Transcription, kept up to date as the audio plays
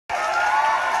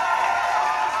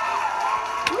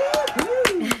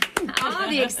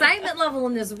The excitement level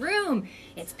in this room,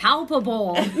 it's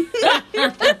palpable. You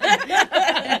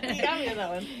got me on that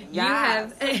one.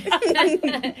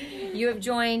 You have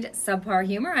joined Subpar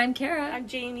Humor. I'm Kara. I'm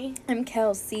Jamie. I'm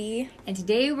Kelsey. And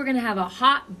today we're going to have a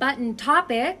hot button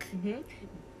topic.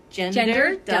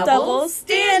 Gender double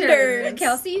standards. And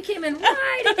Kelsey, you came in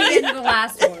right at the end of the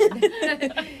last one.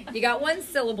 You got one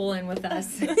syllable in with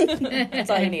us. That's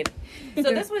all you need. So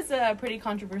this was a pretty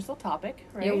controversial topic,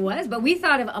 right? It was, but we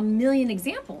thought of a million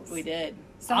examples. We did.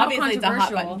 So how Obviously, it's a hot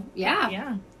controversial. button. Yeah.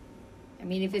 Yeah. I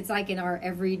mean, if it's like in our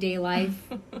everyday life.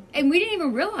 And we didn't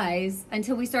even realize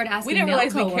until we started asking We didn't male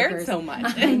realize we cared coworkers. so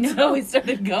much I know. until we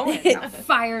started going.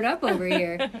 Fired up over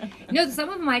here. No, some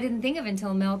of them I didn't think of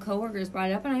until male coworkers brought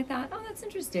it up, and I thought, oh, that's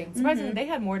interesting. Surprisingly, they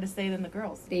had more to say than the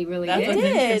girls. They really That's did. what's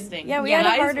Did. interesting. Yeah, we The had a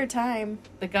guys- harder time.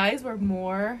 The guys were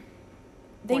more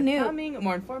They knew. forthcoming,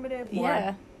 more informative, more...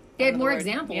 Yeah. They had I don't know more the word.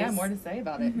 examples. Yeah, more to say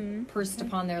about it. Pursed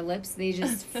upon their lips. They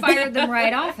just fired them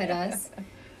right off at us.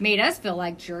 Made us feel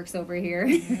like jerks over here.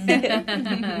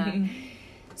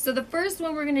 So the first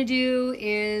one we're going to do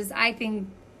is, I think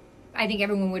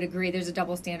everyone would agree, there's a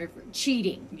double standard for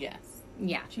cheating. Yes.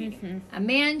 Yeah. Cheating. A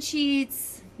man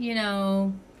cheats,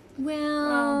 well,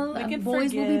 we can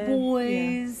boys will be forgive.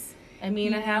 boys. I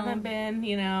mean, I Yeah. haven't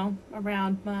been,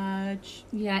 around much.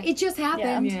 Yeah, it just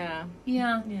happened. Yeah.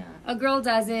 Yeah. Yeah. A girl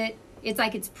does it. It's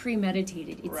like it's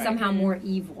premeditated. It's Right. somehow more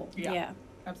evil. Yeah.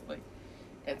 Absolutely.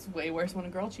 It's way worse when a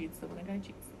girl cheats than when a guy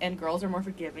cheats. And girls are more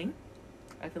forgiving.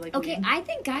 I feel like Okay, I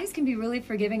think guys can be really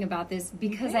forgiving about this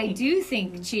because I Okay. do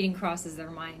think cheating crosses their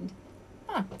mind.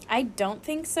 I don't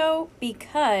think so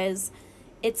because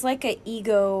it's like a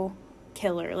ego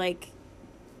killer. Like,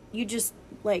 you just,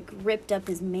 ripped up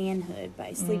his manhood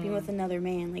by sleeping with another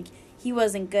man. Like, he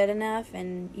wasn't good enough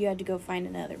and you had to go find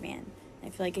another man. I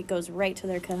feel like it goes right to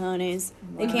their cojones.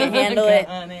 They Wow. can't handle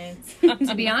it.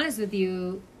 To be honest with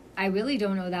you, I really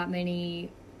don't know that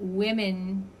many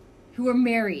women who are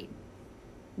married.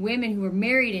 Women who were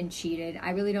married and cheated. I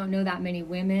really don't know that many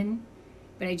women,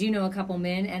 but I do know a couple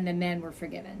men, and the men were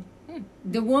forgiven.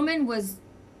 The woman was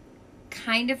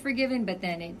kind of forgiven, but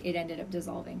then it ended up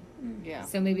dissolving. Yeah.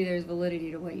 So maybe there's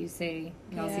validity to what you say,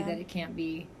 Kelsey, Yeah. that it can't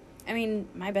be. I mean,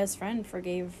 my best friend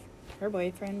forgave her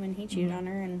boyfriend when he cheated on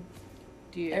her, and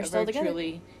Do you They're ever still together.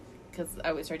 truly... Because I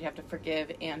always heard you have to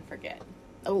forgive and forget.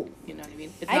 oh, You know what I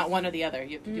mean? It's I- not one or the other.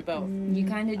 You have to do both. You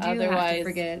kind of do have to Otherwise,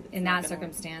 forget in not that gonna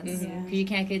work. circumstance. Mhm. Yeah. Because you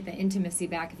can't get the intimacy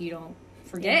back if you don't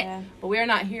forget. yeah. But we are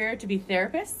not here to be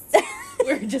therapists.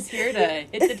 We're just here to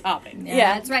hit the topic.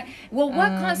 Yeah. That's right. Well, what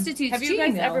constitutes Have you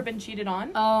cheating, guys though? ever been cheated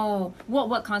on? Oh,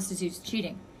 what constitutes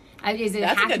cheating? Is it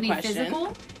That's a have to good be question.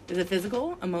 physical? Is it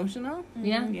physical? Emotional?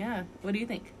 Yeah. Yeah. What do you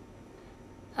think?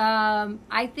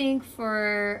 I think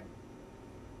for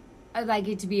like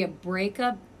it to be a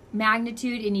breakup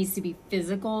magnitude, it needs to be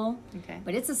physical. Okay.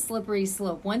 But it's a slippery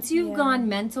slope. Once you've Yeah. gone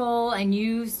mental and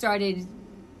you started,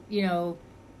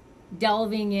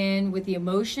 delving in with the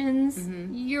emotions,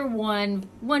 you're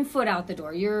one foot out the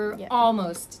door. You're Yeah.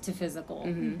 almost to physical.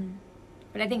 Mm-hmm.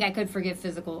 But I think I could forgive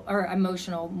physical or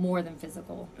emotional more than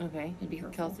physical. Okay. It'd be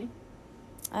hurtful. Kelsey?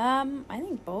 I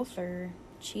think both are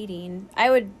cheating. I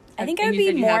think I And would you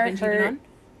said be you have more been cheated hurt. on?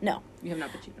 No, You have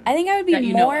not been cheated on. I think I would be That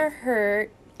you know more of.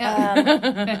 hurt.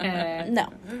 No,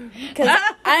 because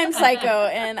I'm psycho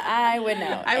and I would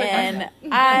know, I would and know.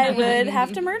 I would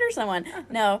have to murder someone.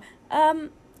 No,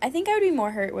 I think I would be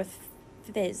more hurt with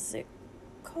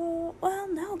physical. Well,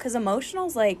 no, because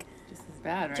emotional's like Just as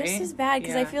bad, right? just as bad.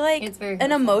 Because I Yeah. feel like It's very an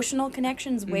hurtful. emotional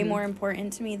connection is way more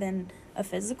important to me than a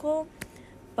physical.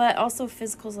 But also,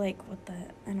 physical's like what the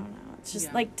I don't know. It's just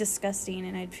Yeah. like disgusting,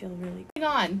 and I'd feel really. Hang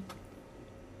on.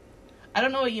 I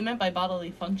don't know what you meant by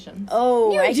bodily functions.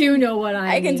 Oh, You do know what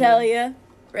I I can mean. tell you.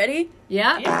 Ready?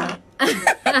 Yeah. Yeah. Oh,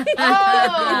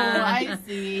 I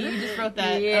see. You just wrote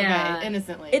that Yeah. okay,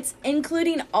 innocently. It's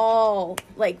including all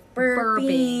like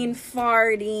burping, Burping.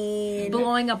 farting.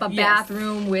 Blowing up a Yes.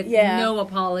 bathroom with Yeah. no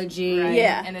apology. right?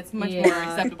 Yeah. And it's much Yeah. more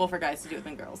acceptable for guys to do it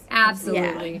than girls.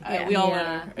 Absolutely. Yeah. We all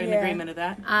Yeah. are in Yeah. agreement of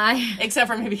that. I Except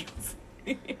for maybe Kelsey.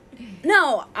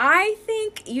 No, I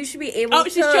think you should be able Oh, to.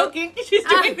 she's choking. She's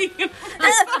doing the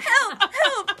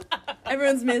Help!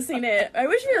 Everyone's missing it. I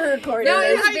wish we were recording No,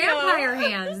 it this. was vampire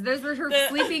hands. Those were her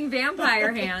sleeping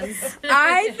vampire hands.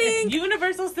 I think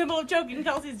universal symbol of choking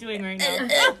Kelsey's doing right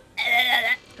now.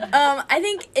 I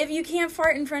think if you can't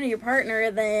fart in front of your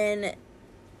partner, then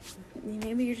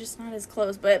maybe you're just not as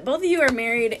close. But both of you are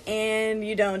married and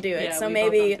you don't do it, Yeah, so we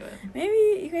both maybe don't do it.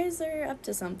 maybe you guys are up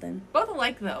to something. Both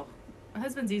alike though. My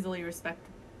husband's easily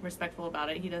respectful about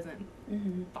it. He doesn't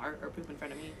Mm-hmm. fart or poop in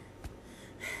front of me.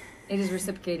 It is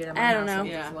reciprocated in my I don't know.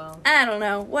 household Yeah. as well. I don't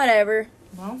know. Whatever.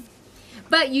 Well,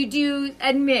 But you do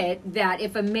admit that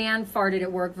if a man farted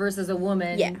at work versus a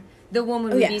woman, Yeah. the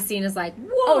woman would be seen as like,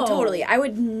 whoa. Oh, totally. I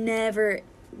would never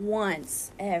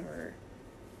once ever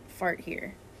fart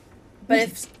here.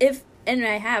 But if and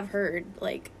I have heard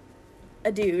like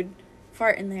a dude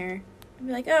fart in there, I'd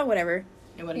be like, oh, whatever.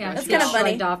 It would've Yeah, grossed that's you kinda kind of out. funny.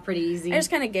 shrugged off pretty easy. I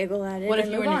just kind of giggle at it. What if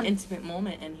and you were move in on. an intimate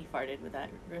moment and he farted? Would that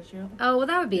gross you out? Oh, well,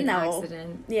 that would be an No.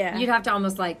 accident. Yeah. You'd have to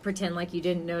almost like pretend like you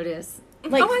didn't notice.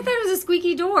 Like- oh, I thought it was a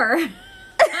squeaky door.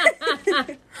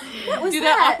 What was Do that?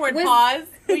 that awkward Was- pause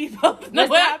where you both know was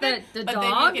what that happened, the but dog?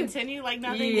 then you continue like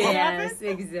nothing happened? Yes,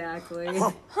 exactly.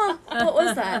 Huh? What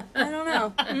was that? I don't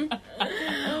know.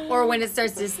 Hmm? Or when it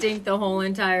starts to stink the whole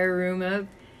entire room up,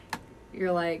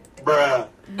 you're like, Bruh.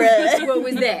 Bruh. what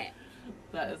was that?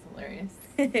 That is hilarious.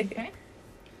 Okay.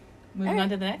 Moving on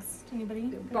to the next. Anybody?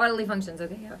 Bodily functions.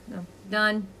 Okay, yeah, no.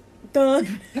 Done.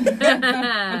 Done.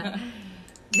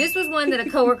 This was one that a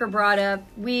coworker brought up.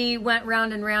 We went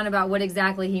round and round about what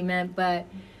exactly he meant, but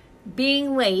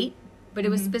being late, but it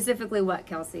was specifically what,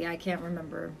 Kelsey? I can't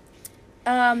remember.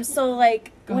 So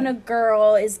like Go when ahead. a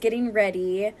girl is getting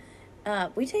ready,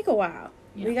 we take a while.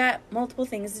 Yeah. We got multiple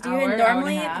things to do, Hour, and hour and a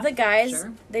normally half. the guys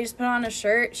Sure. they just put on a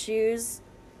shirt, shoes,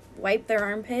 wipe their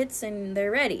armpits, and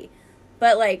they're ready.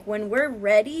 But like when we're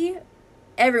ready,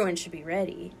 everyone should be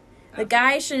ready. The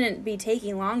guy shouldn't be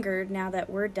taking longer now that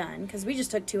we're done because we just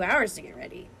took 2 hours to get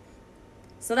ready.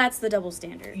 So that's the double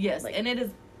standard. Yes, Like, and it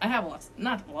is. I have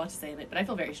not a lot to say in it, but I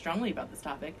feel very strongly about this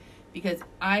topic because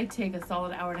I take a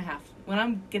solid hour and a half when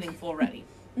I'm getting full ready.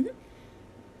 Mhm.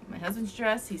 My husband's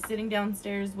dressed. He's sitting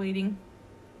downstairs waiting.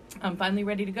 I'm finally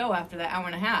ready to go after that hour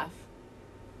and a half.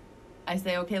 I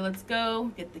say, okay, let's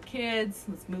go. Get the kids.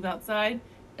 Let's move outside.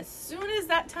 As soon as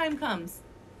that time comes,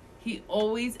 he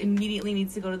always immediately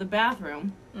needs to go to the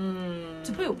bathroom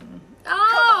to poop.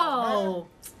 Oh!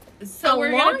 So A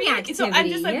we're long gonna be. So I'm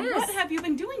activity, just like, yes. what have you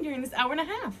been doing during this hour and a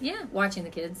half? Yeah, watching the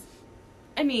kids.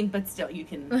 I mean, but still, you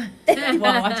can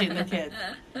while watching the kids.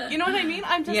 You know what I mean?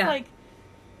 I'm just Yeah. like,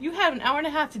 you have an hour and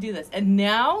a half to do this, and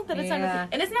now that it's time, Yeah.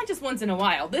 and it's not just once in a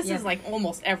while. This Yeah. is like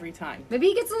almost every time. Maybe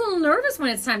he gets a little nervous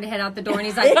when it's time to head out the door and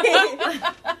he's like,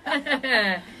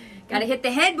 gotta hit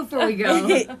the head before we go.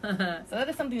 So that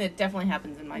is something that definitely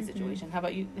happens in my situation. How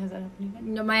about you? Has that happened to you guys?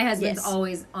 No, my husband's Yes.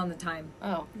 always on the time.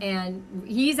 Oh, And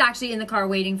he's actually in the car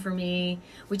waiting for me,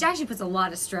 which actually puts a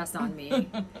lot of stress on me.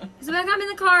 He's like, I'm in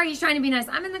the car. He's trying to be nice.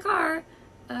 I'm in the car.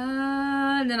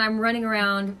 And then I'm running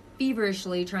around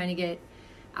feverishly trying to get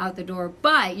out the door.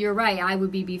 But you're right. I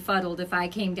would be befuddled if I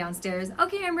came downstairs.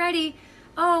 Okay, I'm ready.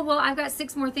 Oh, well, I've got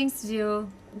 6 more things to do.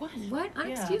 what? What? Yeah.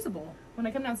 Unexcusable. When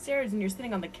I come downstairs and you're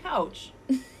sitting on the couch,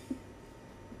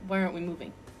 why aren't we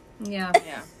moving? Yeah.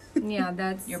 Yeah, Yeah,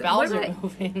 that's... your bowels what are about-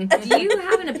 moving. Do you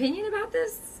have an opinion about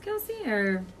this, Kelsey?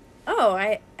 Or... Oh,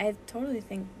 I totally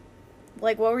think.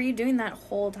 Like, what were you doing that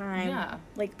whole time? Yeah.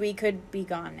 Like, we could be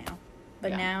gone now.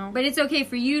 But Yeah. now. But it's okay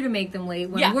for you to make them late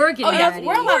when Yeah. we're getting Oh, yeah, ready.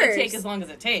 we're allowed to course. take as long as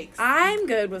it takes. I'm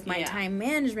good with my Yeah. time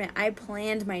management. I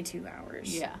planned my 2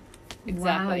 hours. Yeah, Wow,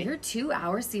 exactly. you're 2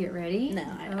 hours to get ready? No,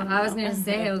 I Oh, don't I was know. going to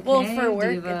say, okay, Well, for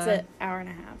work, diva. it's an hour and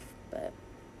a half. But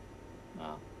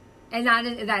Wow. And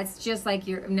that's just like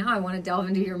your, now I want to delve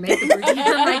into your makeup routine.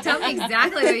 I'm like, tell me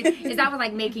exactly. Is that with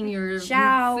like making your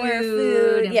Shower, food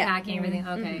food, and yeah. packing everything?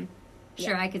 Okay. Mhm.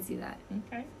 Sure, I could see that.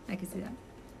 Okay. I could see that.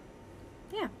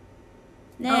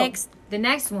 next. Oh, the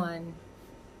next one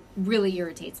really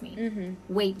irritates me.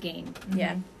 Mm-hmm. Weight gain.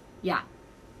 Yeah. Yeah.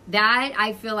 That,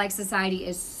 I feel like society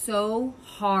is so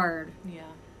hard Yeah.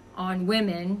 on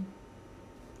women,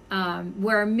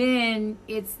 where men,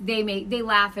 they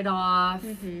laugh it off.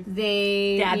 Mhm.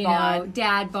 They, Dad bod.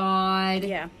 dad bod.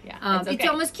 Yeah. Yeah. It's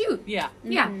almost cute. Yeah.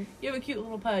 Yeah. Mhm. You have a cute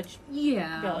little pudge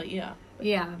Yeah. belly. Yeah.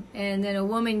 Yeah. And then a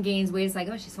woman gains weight. It's like,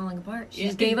 oh, she's falling apart. She Yeah.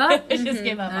 just gave up. She just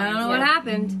gave up. I don't know on what it.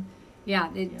 happened. Yeah.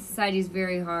 Yeah. Society's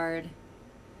very hard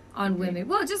on women.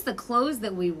 Well, just the clothes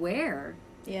that we wear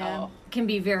Yeah. Oh. can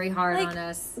be very hard Like, on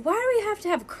us. Why do we have to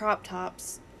have crop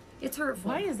tops? It's hurtful.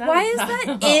 Why is that? Why is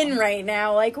that in right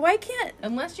now? Like, why can't?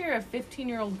 Unless you're a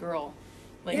 15-year-old girl.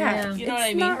 Like, Yeah, you know it's what I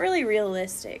mean? not really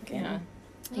realistic. and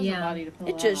Yeah. Yeah. Body to pull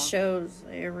It just off. shows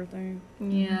everything.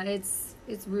 Yeah, it's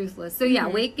ruthless. So yeah,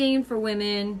 weight gain for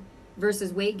women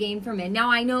versus weight gain for men. Now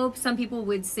I know some people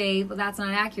would say, well, that's not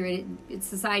accurate. It's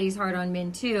society's hard on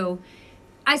men too.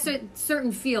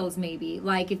 Certain fields maybe,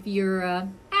 like if you're a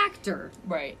actor,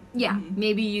 Right. yeah, Mhm.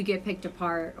 maybe you get picked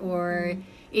apart. Or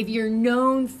if you're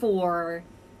known for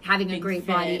having a Being great fit,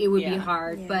 body, it would be yeah.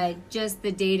 hard. Yeah. But just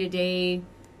the day to day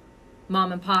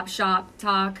mom and pop shop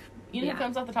talk. You know yeah. who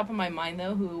comes off the top of my mind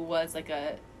though, who was like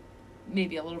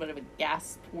maybe a little bit of a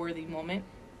gasp-worthy moment?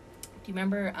 Do you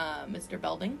remember Mr.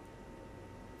 Belding?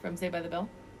 from Saved by the Bell?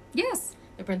 Yes.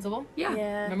 The principal? Yeah.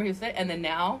 Yeah. Remember he was fit? And then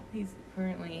now he's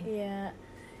currently Yeah.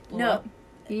 blew No. up.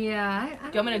 Yeah.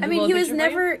 Do you want me to I mean, Google he a was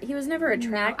picture for you? never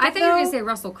attractive. I thought you were going though. to say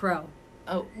Russell Crowe.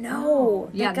 Oh. No.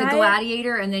 Yeah, the guy-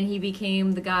 Gladiator, and then he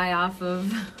became the guy off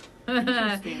of the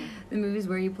Interesting. movies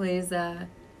where he plays a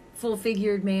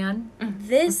full-figured man.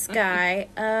 This guy,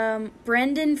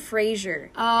 Brendan Fraser.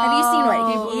 Have you seen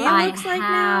what he I looks like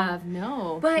now? have.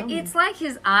 No. But show me. it's like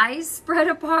his eyes spread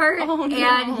apart, Oh, no. and he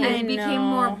I became know.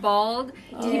 more bald.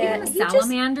 Did he Yeah, become a he just-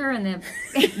 salamander? And then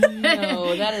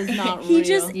No, that is not He real.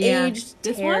 just Yeah. aged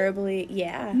This one? terribly.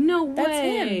 Yeah. No That's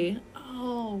way.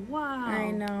 Oh, wow.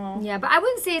 I know. Yeah, but I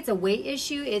wouldn't say it's a weight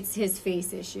issue; it's his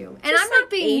face issue. And Just I'm not like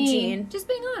being aging. mean, just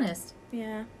being honest.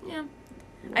 Yeah. Yeah,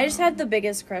 I just had the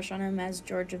biggest crush on him as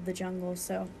George of the Jungle,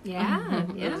 so. yeah,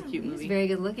 That yeah. was a cute He's movie. very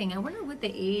good looking. I wonder what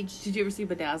the age. Did you ever see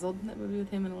Bedazzled? That movie with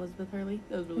him and Elizabeth Hurley?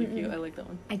 That was really cute. I like that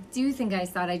one. I do think I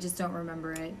saw it. I just don't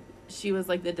remember it. She was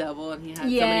like the devil and he had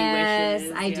Yes,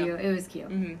 so many I wishes. do. It was cute.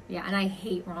 Mm-hmm. Yeah, and I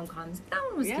hate rom-coms. That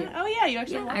one was Yeah. cute. Oh, yeah. You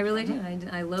actually Yeah, watched I really that. do.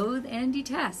 I loathe and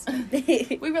detest.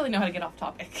 We really know how to get off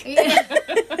topic.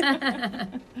 Yeah.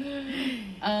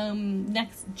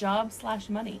 Next,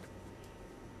 job/money.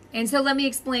 And so let me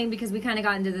explain, because we kind of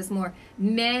got into this more.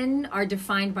 Men are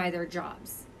defined by their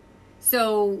jobs.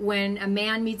 So when a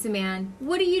man meets a man,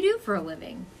 what do you do for a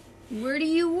living? Where do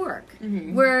you work?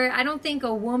 Mhm. Where I don't think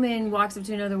a woman walks up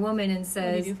to another woman and What do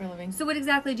says, you do for a living? so what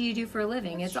exactly do you do for a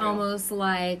living? That's It's true. almost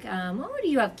like, oh, do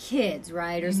you have kids,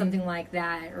 right? Or Mhm. something like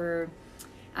that. Or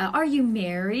are you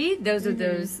married? Those are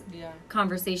those Yeah.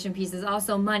 conversation pieces.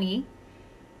 Also money.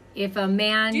 If a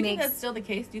man Do you think makes... that's still the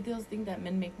case? Do you think that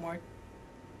men make more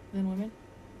than women?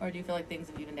 Or do you feel like things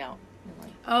have evened out? in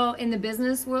life? Oh, in the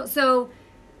business world? So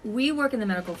we work in the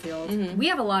medical field. Mhm. We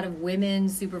have a lot of women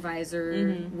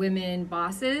supervisors, Mhm. women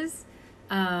bosses.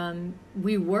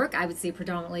 We work, I would say,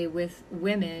 predominantly with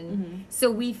women. Mhm. So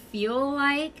we feel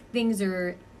like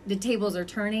the tables are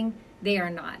turning. They are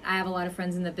not. I have a lot of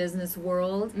friends in the business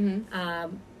world.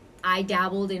 Mhm. I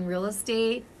dabbled in real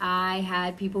estate. I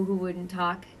had people who wouldn't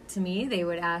talk to me. They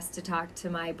would ask to talk to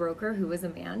my broker, who was a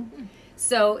man.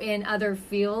 So in other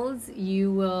fields,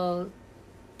 you will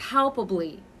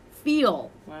palpably feel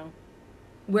Wow.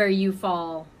 where you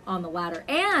fall on the ladder.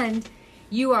 And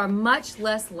you are much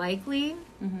less likely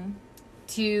Mm-hmm.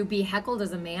 to be heckled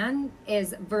as a man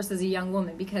versus a young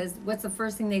woman. Because what's the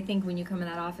first thing they think when you come in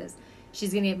that office?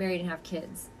 She's going to get married and have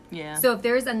kids. Yeah. So if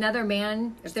there's another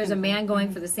man, if there's a man going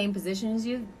Mhm. for the same position as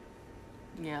you,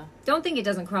 yeah. don't think it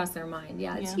doesn't cross their mind.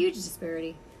 Yeah, it's Yeah. huge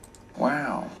disparity.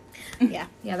 Wow. Yeah.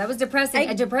 Yeah, that was depressing.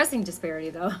 I- A depressing disparity,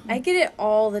 though. I get it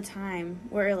all the time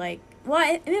where, like,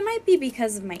 well, it might be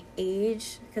because of my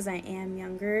age, because I am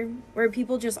younger, where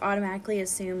people just automatically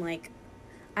assume, like,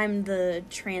 I'm the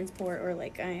transport or,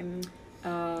 like, I'm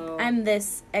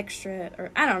this extra, or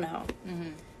I don't know. Mm-hmm.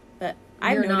 But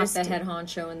I've You're not noticed the it. head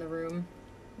honcho in the room.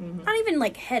 Mhm. Not even,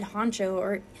 like, head honcho,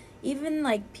 or even,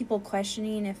 like, people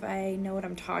questioning if I know what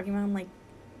I'm talking about. I'm like,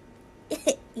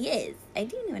 yes, I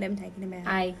do know what I'm talking about.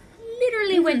 I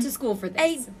literally went to school for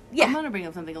this. Yeah. I'm going to bring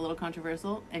up something a little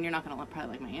controversial, and you're not going to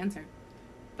probably like my answer.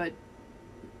 But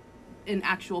in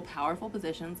actual powerful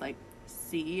positions like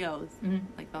CEOs, Mhm.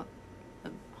 like the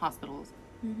hospitals,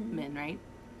 Mhm. men, right?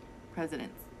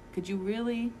 Presidents. Could you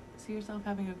really see yourself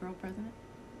having a girl president?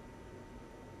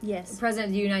 Yes. President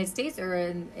of the United States or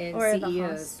in Or the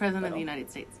CEOs? President of Little. the United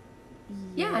States.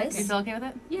 Yeah, Yes. You feel okay with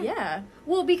that? Yeah.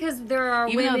 Well, because there are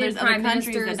Even though women there's other prime countries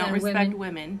ministers that don't and respect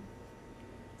women.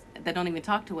 that don't even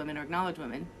talk to women or acknowledge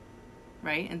women,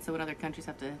 right? And so when other countries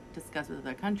have to discuss with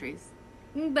other countries,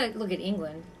 But look at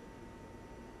England.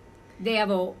 They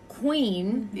have a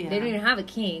queen. Yeah. They don't even have a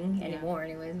king Yeah. anymore.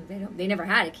 Anyways, they never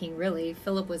had a king really.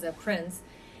 Philip was a prince,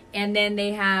 and then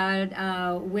they had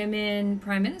women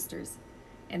prime ministers.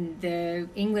 And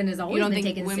England has always you don't been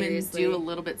think taken women seriously. do a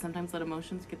little bit sometimes let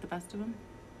emotions get the best of them?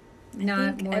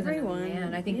 Not think more everyone, than a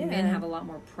man. I think men yeah. have a lot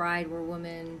more pride. Where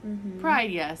women, Mm-hmm. Pride,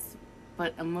 yes,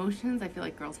 but emotions, I feel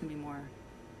like girls can be more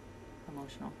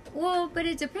emotional. well, but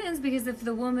it depends, because if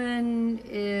the woman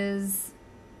is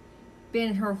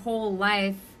been her whole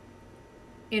life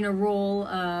in a role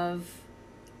of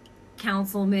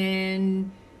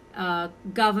councilman,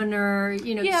 governor,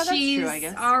 Yeah, that's she's true, I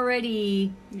guess.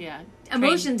 already Yeah,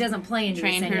 emotion doesn't play into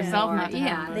trained this herself anymore. not to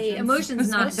have Yeah, emotions. emotions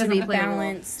not Supposed to doesn't be play a role.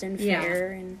 balanced and Yeah.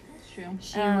 fair, and It's true.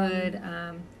 She Um, would.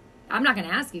 I'm not going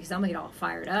to ask you because I'm going to get all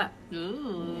fired up.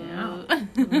 Ooh. Yeah. I'm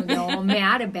gonna get all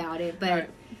mad about it. But Right.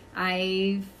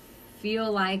 I feel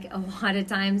like a lot of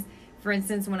times, for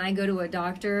instance, when I go to a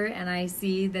doctor and I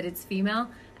see that it's female,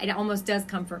 it almost does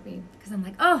comfort me, because I'm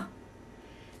like, oh,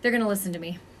 they're going to listen to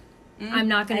me. I'm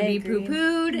not going to I be agree.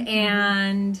 poo-pooed,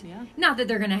 and Yeah. not that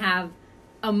they're going to have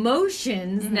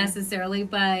emotions necessarily,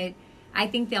 but I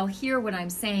think they'll hear what I'm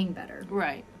saying better.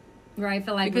 Right. Where I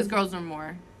feel like Because with girls are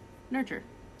more nurture.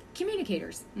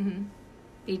 communicators, Mm-hmm.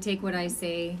 they take what I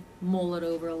say, mull it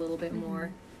over a little bit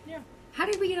more. Yeah. How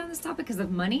did we get on this topic? Because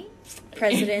of money?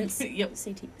 Presidents, Yep.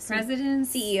 Presidents,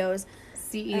 CEOs.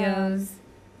 CEOs.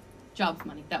 Jobs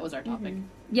money. That was our topic.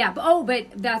 Yeah, but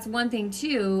that's one thing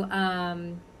too.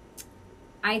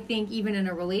 I think even in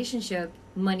a relationship,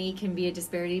 money can be a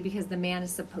disparity because the man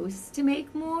is supposed to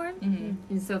make more, Mm-hmm.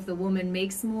 and so if the woman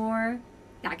makes more,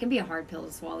 that can be a hard pill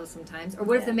to swallow sometimes. Or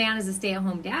what if Yeah. the man is a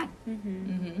stay-at-home dad?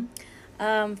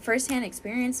 Mm-hmm. Firsthand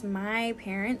experience, my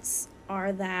parents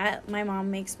are that. My mom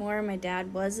makes more. My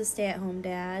dad was a stay-at-home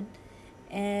dad.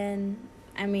 And,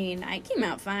 I mean, I came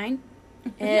out fine.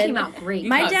 It And came out great.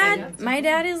 my Okay, dad, yeah. my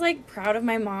dad is, like, proud of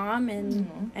my mom. And,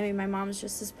 Mhm. I mean, my mom's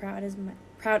just as proud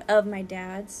of my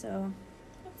dad. So,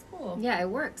 That's cool. Yeah, it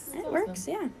works. it awesome. works,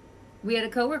 yeah. We had a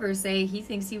coworker say he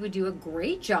thinks he would do a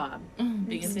great job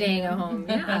Being a staying at home.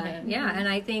 Yeah, yeah, and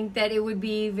I think that it would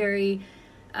be very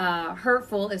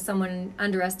hurtful if someone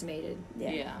underestimated,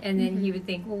 Yeah. Yeah. and then he would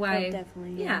think, well, Oh, why?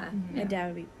 definitely. Yeah, My dad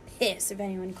would be pissed if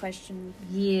anyone questioned.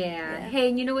 yeah. Hey,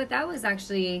 and you know what? That was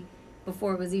actually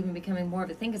before it was even becoming more of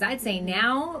a thing. Because I'd say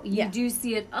now you Yeah. do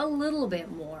see it a little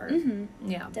bit more. Mm-hmm.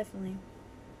 Yeah. Definitely.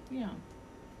 Yeah.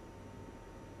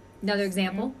 Another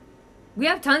example. We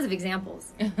have tons of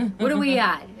examples. What are we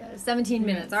at? 17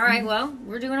 minutes. All right. Well,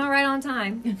 we're doing all right on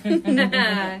time.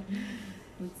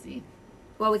 Let's see.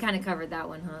 Well, we kind of covered that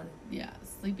one, huh? Yeah.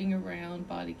 Sleeping around,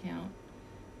 body count.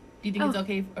 Do you think it's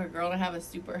okay for a girl to have a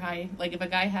super high, like if a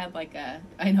guy had like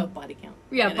I know body count.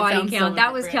 Yeah, And it body sounds so count.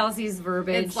 That was different. Kelsey's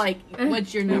verbiage. It's like,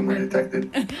 what's your Number number?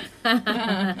 detected.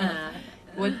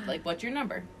 What's your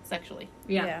number sexually,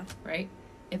 yeah. right?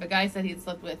 If a guy said he'd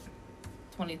slept with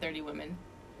 20, 30 women,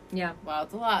 Yeah. well,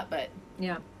 it's a lot, but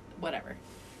Yeah. whatever.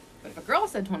 But if a girl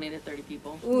said 20 to 30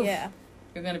 people, Oof. Yeah.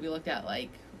 you're going to be looked at like,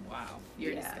 wow,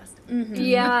 you're Yeah. disgusting. Mm-hmm.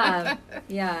 Yeah.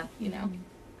 Yeah. You know?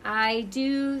 I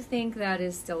do think that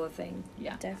is still a thing.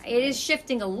 Yeah. Definitely. It is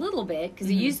shifting a little bit because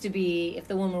it used to be if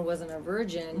the woman wasn't a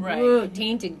virgin, Right. ooh,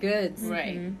 tainted goods.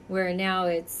 Right. Mhm. Where now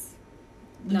it's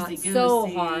not Loosey-goosey, so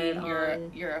hard you're,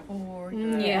 on. you're a whore.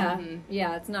 Yeah. Mhm.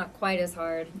 Yeah, it's not quite as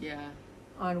hard Yeah.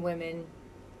 on women.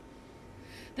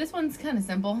 This one's kind of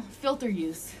simple. Filter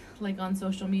use, like on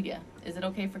social media. Is it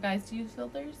okay for guys to use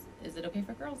filters? Is it okay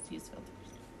for girls to use filters?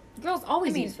 Girls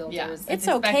always I mean, use filters. yeah. It's It's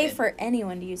okay expected. for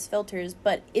anyone to use filters,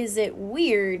 but is it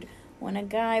weird when a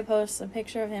guy posts a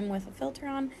picture of him with a filter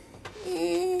on?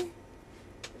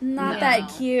 Not No. that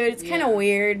cute. It's kind of Yeah.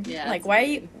 weird. Yeah, Like, it's why?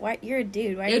 weird. Why you're a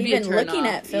dude? Why are It'd you be a even turn looking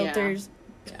off. at filters?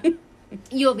 Yeah.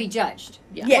 You'll be judged.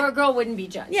 Yeah. Or a girl wouldn't be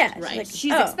judged. Yeah, Right. like,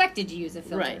 She's oh, expected to use a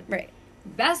filter. Right. right.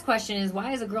 Best question is,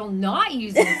 why is a girl not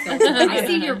using a filter? I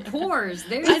see your pores.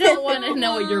 There's I don't want to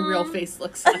know what your real face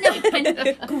looks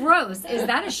like. Gross. Is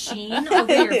that a sheen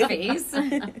over your face?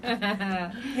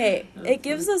 Hey, it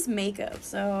gives us makeup,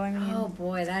 so I mean. Oh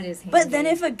boy, that is handy. But then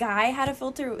if a guy had a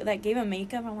filter that gave him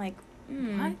makeup, I'm like,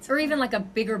 What? or even like a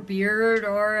bigger beard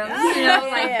or Yeah, you know,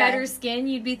 yeah, like yeah. better skin,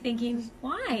 you'd be thinking,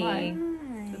 why? Why?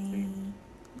 Why?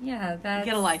 Yeah, that's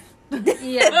Get a life.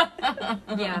 Yeah.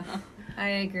 Yeah. I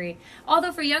agree.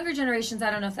 Although for younger generations, I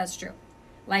don't know if that's true.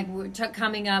 Like we're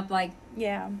coming up like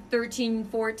Yeah. 13,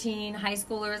 14 high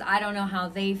schoolers, I don't know how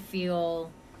they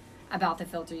feel about the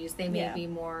filter use. They may Yeah. be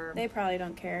more They probably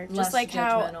don't care. Less Just like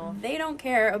how judgmental. they don't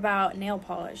care about nail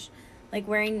polish. Like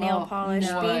wearing nail Oh, polish,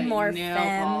 no. being more nail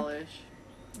femme. polish.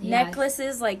 Yeah.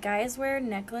 Necklaces, like guys wear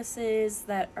necklaces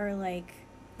that are like,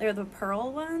 they're the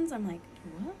pearl ones. I'm like,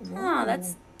 oh,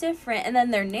 that's different. And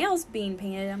then their nails being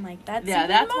painted. I'm like, that's Yeah, even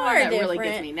that's more one that different. really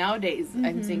gets me. Nowadays,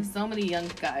 I'm seeing so many young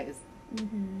guys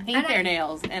Mhm. paint And their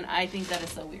nails, and I think that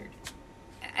is so weird.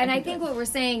 And I think think that's- what we're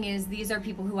saying is these are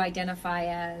people who identify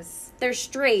as They're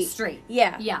straight. straight.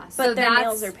 Yeah. Yeah. But So their that's,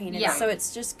 nails are painted, Yeah. so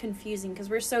it's just confusing because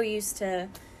we're so used to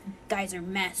guys are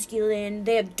masculine.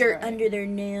 They have dirt Right. under their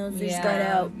nails. They just Yeah. got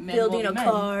out Men building will a be men.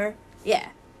 car. Yeah.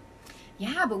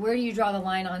 Yeah, but where do you draw the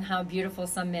line on how beautiful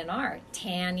some men are?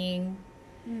 Tanning,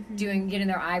 getting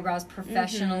their eyebrows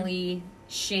professionally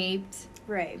shaped.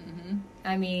 Right. Mm-hmm.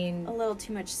 I mean, A little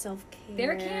too much self care.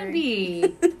 there can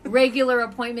be regular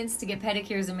appointments to get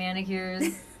pedicures and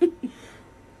manicures.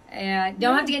 And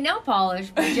don't have to get nail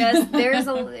polish, but just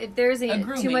if there's A too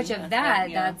grooming much of aspect, that,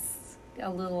 yeah. that's a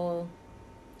little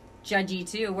judgy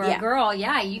too. Where Yeah. a girl,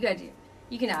 yeah, you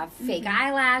can have fake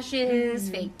eyelashes,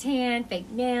 fake tan, fake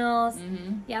nails.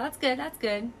 Mm-hmm. Yeah, that's good. That's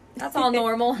good. That's all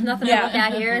normal. Nothing Yeah. to look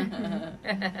at here.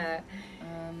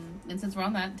 And since we're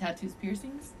on that, tattoos,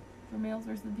 piercings. for males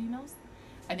versus females.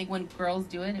 I think when girls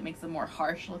do it, it makes them more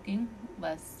harsh looking,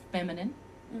 less feminine,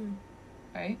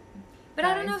 right? But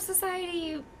I don't know if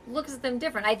society looks at them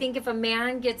different. I think if a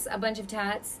man gets a bunch of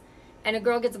tats and a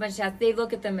girl gets a bunch of tats, they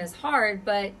look at them as hard,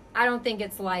 but I don't think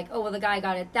it's like, oh, well, the guy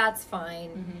got it, that's fine.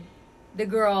 Mm-hmm. The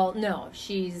girl, no,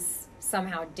 she's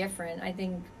somehow different. I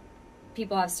think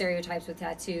people have stereotypes with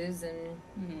tattoos, and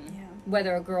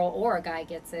whether a girl or a guy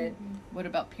gets it. What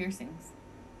about piercings?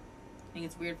 I think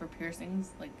it's weird for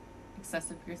piercings, like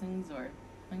excessive piercings, or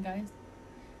on guys.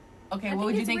 Okay, what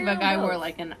would you think if a guy wore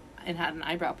like and had an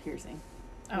eyebrow piercing?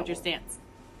 What's your stance?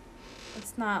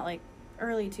 It's not like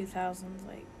early 2000s.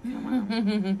 Like, come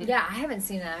on. Yeah, I haven't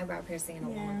seen an eyebrow piercing in a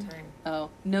long time. Oh,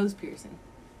 nose piercing.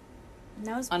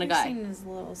 Nose on piercing a guy is a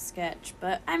little sketch,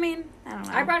 but I mean, I don't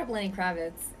know. I brought up Lenny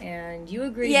Kravitz, and you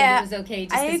agreed that it was okay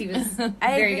just because he was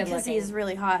very good because looking. he's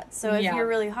really hot. So if you're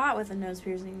really hot with a nose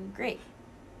piercing, great.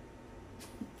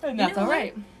 And that's all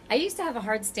right. I used to have a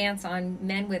hard stance on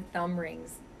men with thumb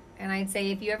rings, and I'd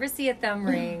say if you ever see a thumb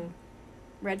ring,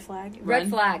 red flag. Red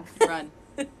flag. Run.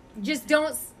 Just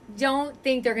don't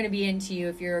think they're going to be into you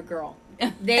if you're a girl.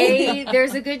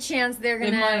 There's a good chance they're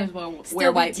going to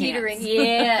wear white teetering.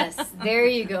 pants. Yes, there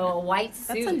you go, a white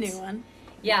suit. That's a new one.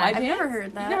 Yeah, I've never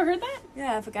heard that. You've never heard that?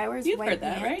 Yeah, if a guy wears You've white heard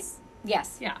that, pants.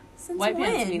 yes. Yeah. Since White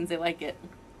when? pants means they like it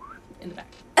in the back.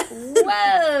 Whoa! You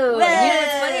know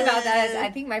what's funny about that is I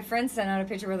think my friend sent out a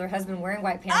picture with her husband wearing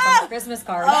white pants on the Christmas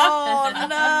card. Oh, no. I'm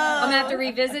gonna have to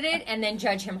revisit it and then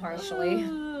judge him harshly.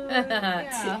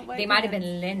 Yeah, They might have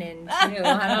been linen too.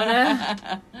 I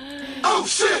don't know. Oh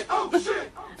shit! Oh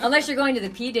shit! Unless you're going to the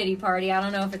P Diddy party, I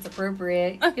don't know if it's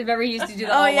appropriate. Remember, he used to do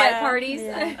the all white parties.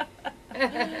 Yeah.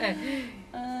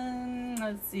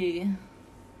 Let's see.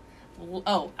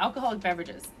 Oh, alcoholic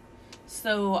beverages.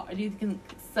 So, do you think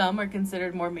some are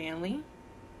considered more manly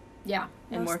Yeah.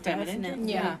 and more Most feminine?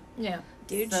 definitely. Yeah.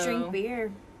 Dudes So- drink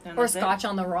beer. And Or that's it. Scotch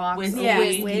on the rocks. Whiskey. Yeah,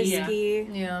 Whiskey. whiskey.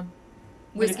 Yeah.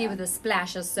 Whiskey with a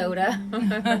splash of soda.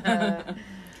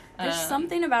 There's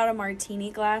something about a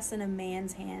martini glass in a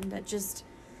man's hand that just,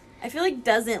 I feel like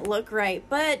doesn't look right.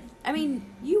 But, I mean,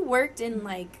 you worked in,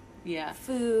 like, Yeah.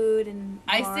 food and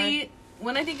I bar. see,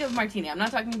 when I think of martini, I'm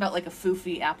not talking about like a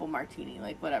foofy apple martini,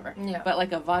 like whatever. Yeah. But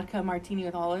like a vodka martini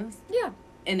with olives, Yeah.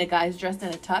 and a guy's dressed in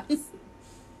a tux.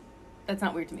 That's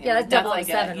not weird to me. Yeah, that's like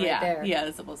 007 right yeah, there. Yeah,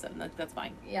 that's 007. That's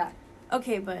fine. Yeah.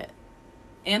 Okay, but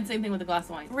And same thing with a glass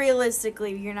of wine.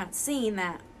 realistically, you're not seeing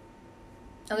that.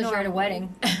 Unless you're at a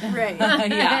wedding. Right.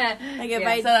 Yeah. Like, if Yeah.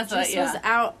 I So that's just what- was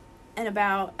out and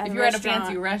about at If a you're at a restaurant,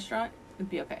 fancy restaurant, it'd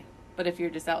be okay. But if you're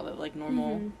just out at like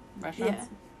normal restaurants,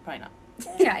 Yeah. probably not.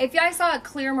 Yeah, if I saw a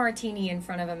clear martini in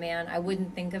front of a man, I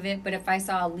wouldn't think of it. But if I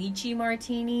saw a lychee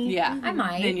martini, Yeah. I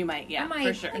might. Then you might, yeah, I might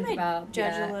for sure. think might about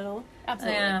judge yeah. a little.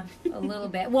 Absolutely. Yeah, a little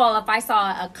bit. Well, if I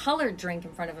saw a colored drink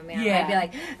in front of a man, Yeah. I'd be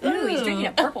like, ooh, he's drinking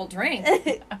a purple drink.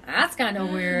 That's kind of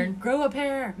weird. Grow a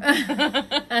pair.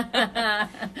 And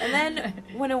then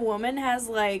when a woman has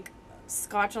like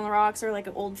Scotch on the rocks or like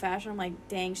an old fashioned, I'm like,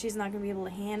 dang, she's not gonna be able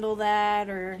to handle that,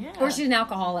 or Yeah. Or she's an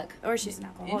alcoholic. she's an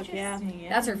alcoholic. Yeah. Interesting,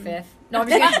 That's her fifth. No, I'm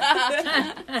just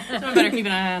kidding. Someone better keep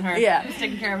an eye on her. Yeah. Who's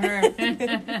taking care of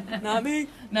her. Not me.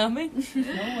 Not me. No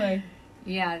way.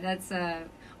 Yeah, that's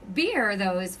beer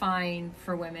though is fine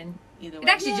for women. Either way. It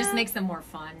actually just Yeah. makes them more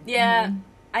fun. Yeah.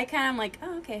 I kind of am like,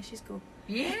 oh, okay, she's cool.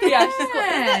 Yeah, Yeah, she's cool.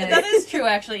 That is true.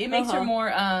 Actually, it makes her Uh-huh. more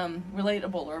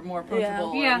relatable or more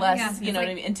approachable Yeah, or less. yeah. You It's know what like-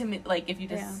 I mean? Intimate. Like if you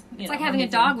just. Yeah. You It's know, like having a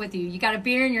amazing. dog with you. You got a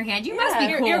beer in your hand. You must be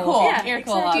Yeah, cool. You're cool. Yeah, You're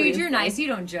cool. exactly. Dude, obviously. you're nice. You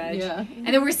don't judge. Yeah. And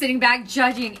then we're sitting back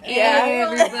judging Yeah.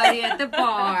 everybody at the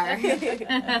bar.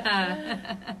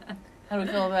 How do we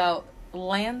feel about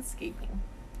landscaping?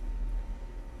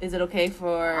 Is it okay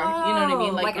for you know what I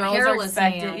mean? like a girls are hairless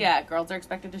expected. man. Yeah, girls are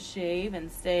expected to shave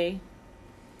and stay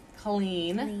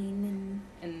clean Clean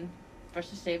and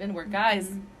freshly shaven. Where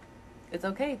guys, it's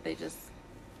okay. They just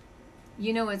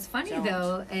You know what's funny Don't.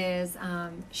 though is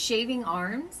shaving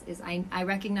arms is I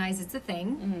recognize it's a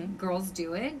thing. Mhm. Girls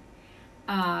do it,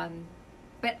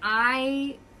 but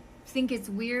I think it's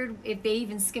weird if they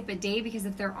even skip a day because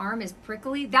if their arm is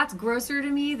prickly, that's grosser to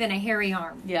me than a hairy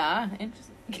arm. yeah,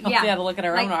 interesting. Yeah. We had to look at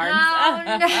our Like, own arms.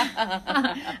 oh,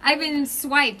 no. I've been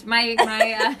swiped.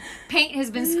 My paint has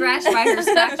been scratched by her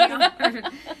scratching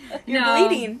arm. You're No.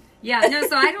 bleeding. Yeah, no,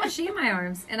 so I don't shave my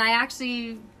arms. And I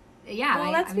actually,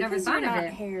 Well, that's I've never because thought you're of not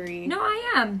it. hairy. No,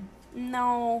 I am.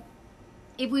 No.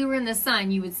 If we were in the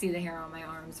sun, you would see the hair on my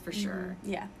arms for sure.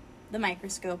 Yeah. The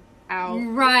microscope out.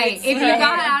 Right. If you Right.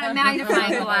 got out a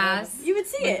magnifying glass. You would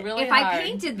see it. Really If hard. I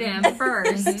painted them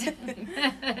first.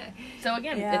 So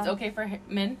again, Yeah. it's okay for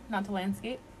men not to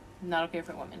landscape, not okay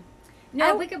for women.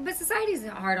 No, but society's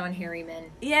hard on hairy men.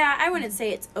 Yeah, I wouldn't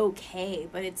say it's okay,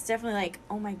 but it's definitely like,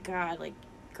 oh my god, like,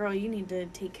 girl, you need to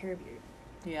take care of your...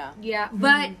 Yeah. Yeah,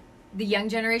 but the young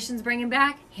generation's bringing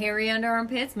back hairy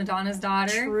underarmpits. Madonna's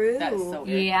daughter. True. That's so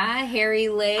weird. Yeah, hairy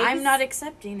legs. I'm not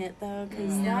accepting it, though,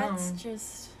 because No. that's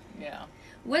just... Yeah.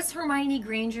 What's Hermione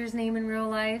Granger's name in real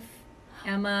life?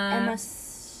 Emma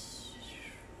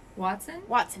Watson?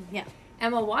 Watson, yeah.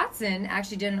 Emma Watson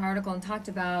actually did an article and talked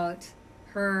about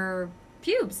her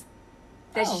pubes.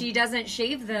 That Oh. she doesn't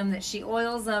shave them, that she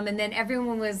oils them, and then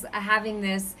everyone was having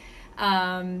this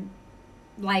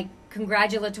like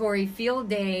congratulatory field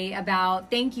day about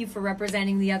thank you for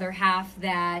representing the other half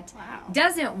that Wow.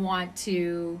 doesn't want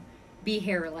to be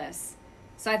hairless.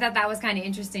 So I thought that was kind of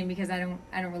interesting because I don't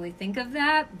really think of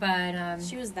that, but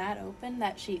She was that open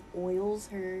that she oils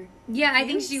her... yeah, I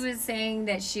think pubes? she was saying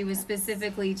that she was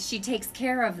specifically she takes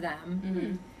care of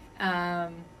them.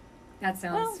 That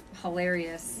sounds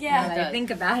hilarious. yeah. now It that I does. think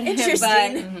about it.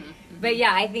 Interesting. But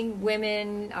yeah, I think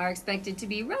women are expected to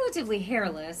be relatively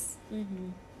hairless. Mm-hmm.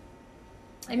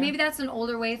 And maybe that's an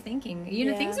older way of thinking. You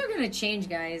know, Yeah. things are going to change,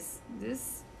 guys.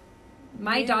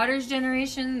 My Yeah. daughter's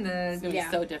generation, It's gonna Yeah.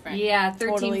 be so different. 13,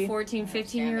 Totally. 14, understand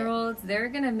 15-year-olds, they're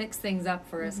going to mix things up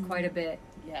for us quite a bit.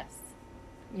 Yes.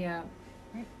 Yeah.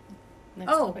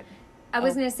 Next Oh, topic. I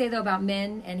was Oh. going to say, though, about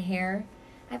men and hair.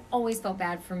 I've always felt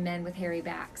bad for men with hairy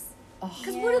backs.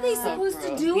 Because what are they Yeah. supposed So to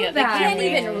gross. do Yeah, they about Can't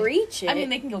it? even reach it. I mean,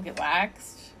 they can go get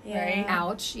waxed, Yeah. right?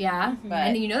 Ouch, yeah. But-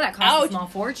 And you know that costs Ouch. a small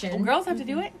fortune. Well, girls have to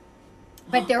do it.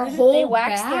 But their They whole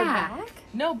wax back. their back?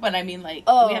 No, but I mean, like,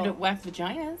 Oh. we have to wax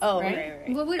vaginas. Oh, right?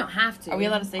 right. Well, we don't have to. Are we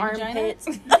allowed to say Armpits.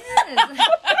 vagina?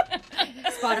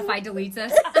 Yes. Spotify deletes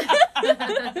us.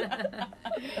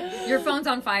 Your phone's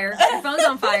on fire. Your phone's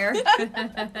on fire.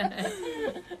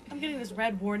 I'm getting this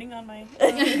red warning on my.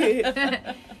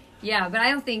 Yeah, but I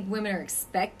don't think women are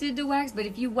expected to wax. But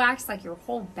if you wax like your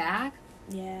whole back,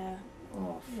 Yeah.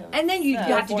 oh. And then you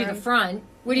have to do the Form. front.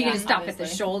 What are you Yeah, going to stop at the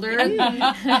obviously. shoulder? A Can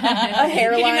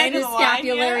hairline. you The imagine the line,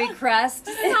 scapulary yeah? crest.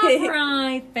 Stop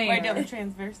right there. Right down the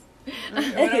transverse. And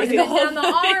then down the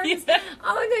arms. Yeah.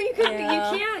 Oh no, you couldn't.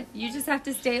 Yeah. You can't. You just have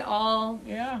to stay all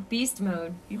Yeah. beast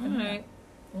mode. Keep All it right.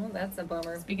 Well, that's a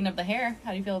bummer. Speaking of the hair,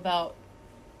 how do you feel about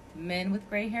men with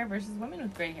gray hair versus women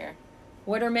with gray hair?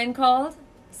 What are men called?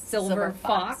 Silver Silver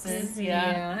fox. foxes,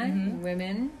 yeah. Mhm.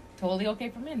 Women. Totally okay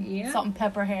for men. Yeah. Salt and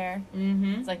pepper hair.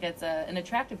 Mm-hmm. It's like it's an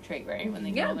attractive trait, right? When they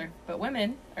get Yeah. older. But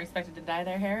women are expected to dye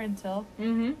their hair until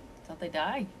Mm-hmm. they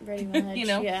die. Pretty much. You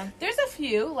know? Yeah. There's a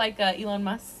few, like Elon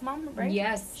Musk's mom, right?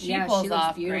 Yes. She yeah, pulls she looks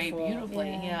off beautiful. gray beautifully.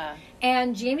 Yeah. Yeah.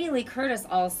 And Jamie Lee Curtis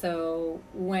also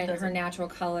went Does her it. natural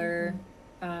color,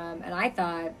 and I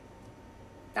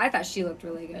thought she looked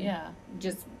really good. Yeah.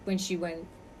 Just when she went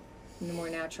the more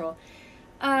natural.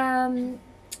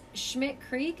 Schmidt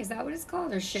Creek, is that what it's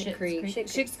called, or Shit Schitt's Creek? Creek.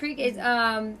 Schitt's Creek is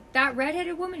that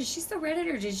redheaded woman. Is she still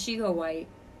redheaded, or did she go white?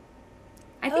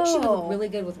 I think she would look Oh. really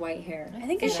good with white hair. I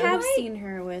think I Is she have white? seen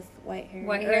her with white hair.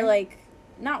 White or hair? like,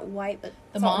 not white, but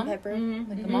The salt mom? and pepper. Mhm,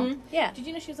 Like the mhm. mom? Yeah. Did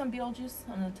you know she was on Beetlejuice?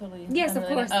 On a totally. Yes, of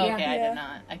unrelated- course, Oh, yeah. okay, I Yeah. did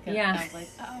not. I could. Yeah. I was like,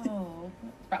 oh,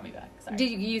 brought me back. Sorry. Did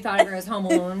you thought of her as Home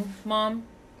Alone mom?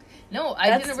 No, I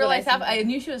That's didn't what I realize half. think. I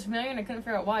knew she was familiar, and I couldn't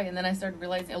figure out why. And then I started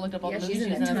realizing. I looked up all Yeah, the she's movies,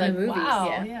 in a and I ton was of like, movies, wow,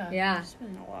 yeah. yeah. Yeah. She's been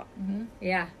in a lot. Mm-hmm.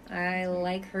 Yeah, I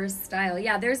like her style.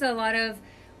 Yeah, there's a lot of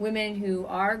women who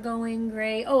are going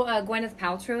gray. Oh, Gwyneth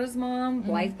Paltrow's mom,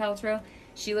 Blythe Paltrow,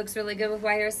 she looks really good with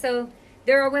white hair. So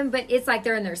there are women, but it's like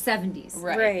they're in their 70s.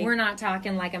 Right. We're not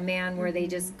talking like a man where they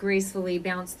just gracefully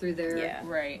bounce through their Yeah.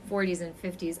 Right. 40s and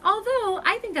 50s. Although,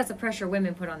 I think that's a pressure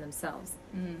women put on themselves.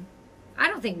 Mm-hmm. I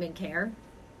don't think men care.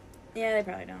 Yeah, they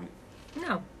probably don't.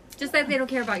 No. Just like they don't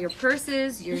care about your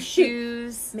purses, your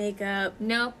shoes. Makeup.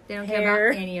 Nope, they don't Hair. care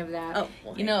about any of that. Oh,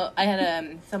 well, You know, I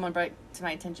had someone brought to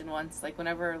my attention once, like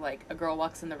whenever like a girl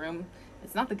walks in the room,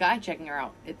 it's not the guy checking her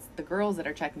out; it's the girls that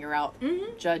are checking her out,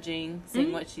 Mhm. judging, seeing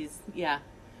Mhm. what she's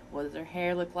what does her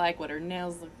hair look like, what her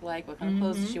nails look like, what kind of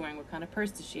clothes is she wearing, what kind of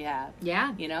purse does she have,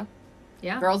 Yeah, you know?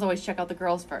 yeah. Girls always check out the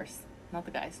girls first, not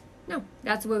the guys. No,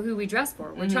 that's who we dress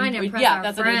for. We're Mhm. trying to We- impress yeah, our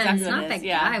that's what friends, exactly not it the is.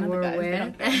 Yeah, guy not the we're guys. They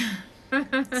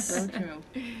don't with. So true.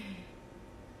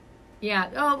 Yeah.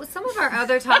 Oh, some of our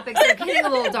other topics are getting a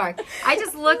little dark. I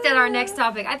just looked at our next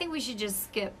topic. I think we should just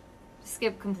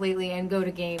skip completely and go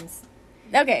to games.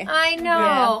 Okay. I know.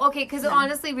 Yeah. Okay, because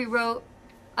honestly, we wrote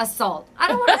assault. I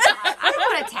don't want to. I don't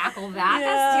want to tackle that.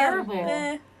 That's terrible.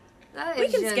 Eh, That we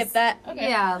is can just- skip that. Okay,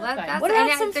 Yeah, that's fine. that's. What and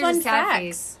about some there's a fun sad facts?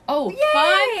 face. Oh,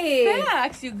 Yay! fun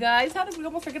facts, you guys! How did we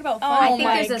almost forget about fun? I Oh think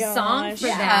my there's a song gosh. for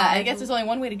Yeah, that. I guess there's only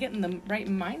one way to get in the right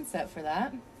mindset for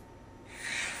that.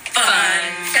 Fun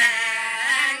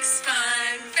facts,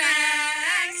 fun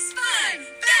facts, fun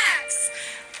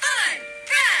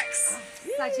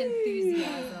such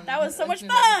enthusiasm. That was so much fun.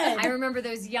 I remember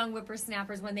those young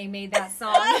whippersnappers when they made that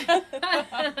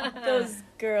song. Those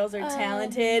girls are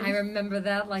talented. I remember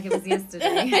that like it was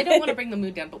yesterday. I don't want to bring the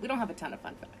mood down, but we don't have a ton of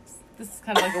fun facts. This is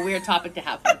kind of like a weird topic to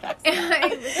have fun facts. It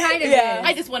kind of Yeah.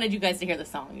 I just wanted you guys to hear the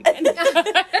song again.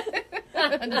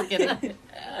 I'm just kidding.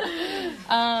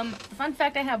 Fun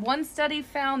fact I have, one study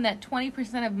found that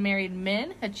 20% of married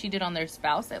men had cheated on their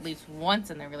spouse at least once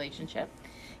in their relationship,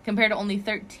 compared to only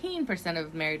 13%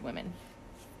 of married women.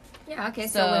 Yeah, okay,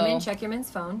 so So- women, check your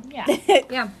men's phone. Yeah.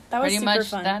 Yeah. That was Pretty super much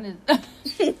fun. that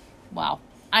is... Wow.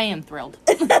 I am thrilled.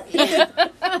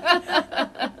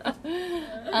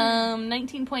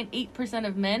 19.8%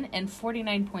 of men and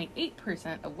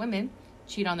 49.8% of women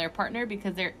cheat on their partner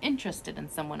because they're interested in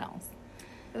someone else.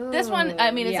 This one,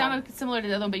 I mean, it sounded similar to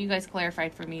the other one, but you guys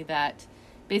clarified for me that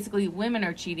basically women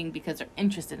are cheating because they're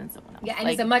interested in someone else. Yeah, and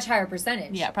Like, it's a much higher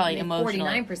percentage. Yeah, probably like emotional.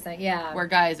 49%, yeah. where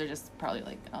guys are just probably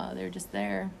like, oh, they're just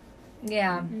there.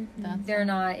 Yeah. That's They're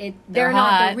not They're they're not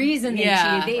hot. the reason they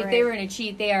Yeah. cheated. If they were going to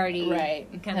cheat, they already Right.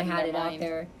 kind of Have had in it their out mind.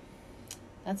 there.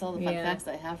 That's all the fun Yeah. facts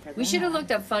I have for that. We should have looked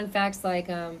up fun facts like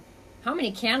how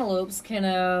many cantaloupes can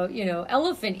a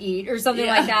elephant eat or something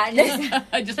like that.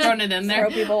 I just thrown it in there. Throw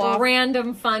people off.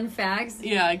 Random fun facts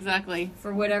Yeah, exactly.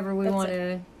 for whatever we That's want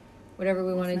to. Whatever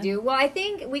we want to do. Well, I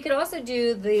think we could also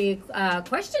do the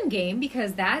question game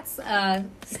because that's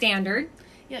standard.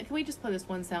 Yeah, can we just play this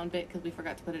one sound bit because we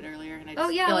forgot to put it earlier, and I just Oh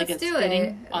yeah, feel like let's it's do it.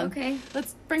 fitting on- Okay.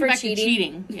 Let's bring For back cheating. to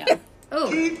cheating. Yeah. Oh,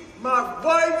 Keep my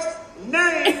wife's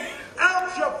name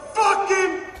out your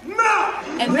fucking mouth.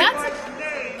 And Keep that's- my wife's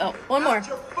name Oh, one more. out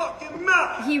your fucking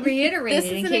mouth. he reiterated This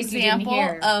is in an case you didn't example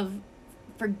hear. of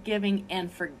forgiving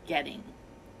and forgetting.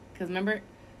 Because remember,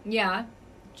 Yeah.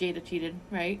 Jada cheated,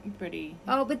 right? Pretty.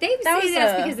 Oh, but they That say was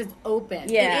that's a- because it's open.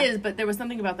 Yeah. It is, but there was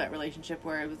something about that relationship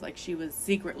where it was like she was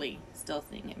secretly still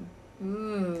seeing him.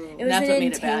 Ooh. It was That's an what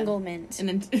made it bad. entanglement. And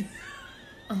then,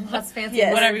 Oh, that's fancy. Yes.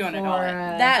 word Whatever you wanna for, call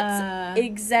it. That's Uh,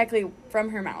 exactly from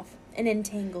her mouth. An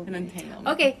entanglement. an entanglement.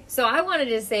 Okay, so I wanted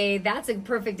to say that's a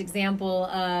perfect example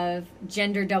of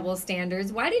gender double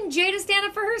standards. Why didn't Jada stand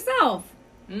up for herself?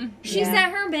 Mm. She Yeah.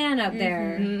 set her man up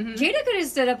there. Mhm. Jada could have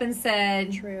stood up and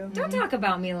said, True. "Don't talk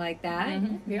about me like that."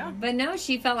 Mhm. Yeah. But no,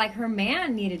 she felt like her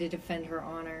man needed to defend her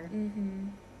honor. Mm-hmm.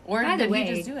 Or By the did way-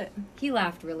 he just do it? He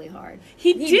laughed really hard.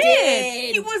 He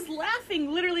did. He was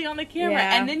laughing literally on the camera,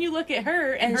 Yeah. and then you look at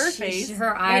her and her she- face.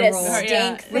 Her eye Made a roll Her-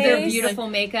 stank with her face. beautiful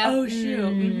makeup. Oh shoot!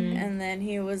 Mm. And then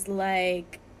he was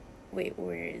like, wait,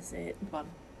 where is it? Well,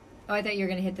 Oh, I thought you were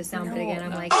gonna hit the sound bit No. again.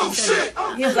 I'm like, Oh she said, shit!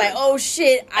 Oh He was like, oh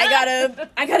shit,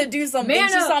 I gotta do something. Man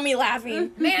She up. saw me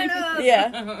laughing. "Man up!"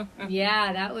 Yeah.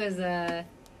 Yeah, that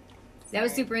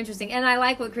was super interesting. And I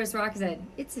like what Chris Rock said.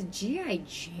 It's a G.I.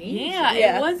 Jane. yeah,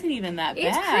 Yeah. it wasn't even that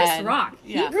It's bad. Chris Rock.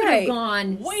 He Yeah, could have Right.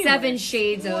 gone Way 7 worse.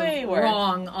 shades of Way worse.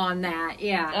 wrong on that.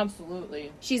 Yeah.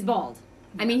 absolutely. She's bald.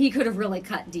 I mean, he could have really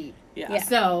cut deep. Yeah. Yeah.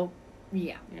 So,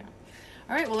 yeah.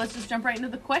 All right, well, let's just jump right into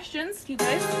the questions, you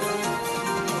guys.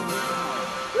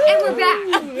 And we're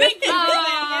back. Thank you.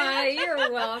 Oh, you're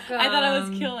welcome. I thought I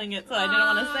was killing it, so I didn't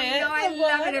want to say it. No, I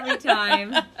love it every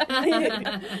time.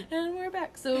 And we're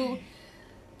back. So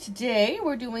today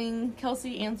we're doing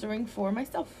Kelsey answering for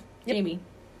myself, Jamie.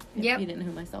 If Yep. you didn't know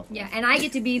who myself was. Yeah, and I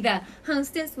get to be the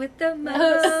hostess with the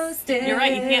mostest. You're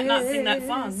right, you can't not sing that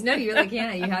song. No, you really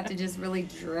can't. You have to just really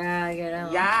drag it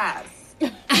out. Yes.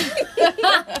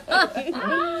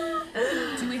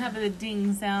 Do we have a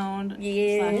ding sound?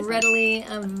 Yes. Readily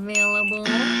available.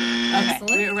 Okay,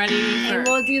 Excellent. we're ready for... And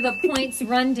we'll do the points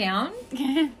rundown.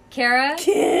 Kara,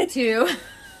 2.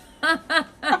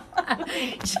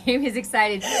 Jamie's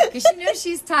excited because she knows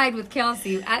she's tied with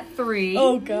Kelsey at 3.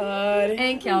 Oh god.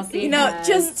 And Kelsey. You know, has-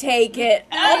 just take it.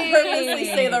 I'll Hey. purposely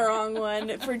say the wrong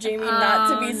one for Jamie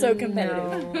not to be so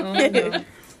competitive. No. Oh, no.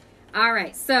 All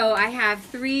right, so I have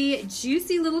 3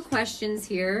 juicy little questions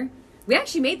here. We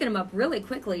actually made them up really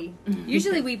quickly.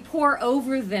 Usually we pour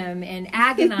over them and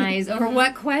agonize over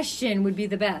what question would be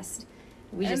the best.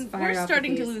 We just And fired we're off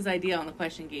starting with to these. lose idea on the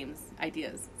question games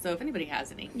ideas. So if anybody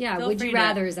has any, Yeah, feel would free you to-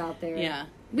 rather's out there. Yeah.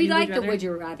 We Would like you the rather? would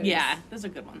you rather's. Yeah, those are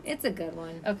good ones. It's a good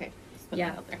one. Okay, let's put Yeah.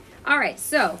 that out there. All right,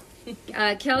 so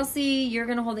Kelsey, you're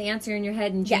going to hold the answer in your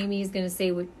head, and Yeah. Jamie's going to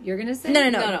say what you're going to say? No,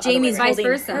 No, Jamie's vice holding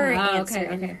versa. her Oh, answer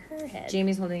okay, in okay. her head.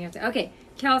 Jamie's holding the answer. Okay,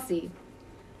 Kelsey,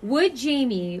 would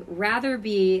Jamie rather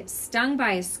be stung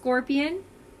by a scorpion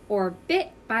or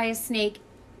bit by a snake?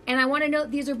 And I want to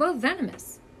note these are both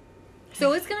venomous.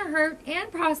 So it's going to hurt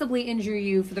and possibly injure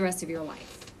you for the rest of your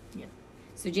life. Yeah.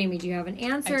 So, Jamie, do you have an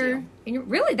answer? do. And you're,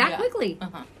 really? That Yeah. quickly?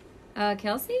 Uh-huh.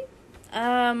 Kelsey?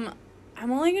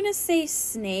 I'm only gonna say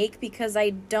snake because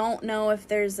I don't know if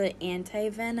there's an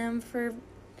anti-venom for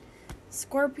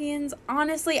Scorpions,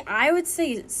 honestly, I would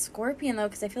say scorpion though,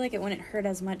 because I feel like it wouldn't hurt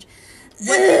as much.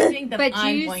 What do you think that But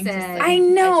I'm you going to said- say? I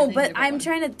know, just think but of a I'm one.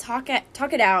 trying to talk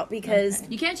it out because.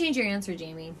 You can't change your answer,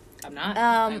 Jamie. I'm not.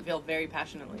 I feel very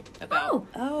passionately Oh. about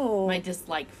Oh. my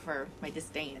dislike for my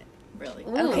disdain. Really.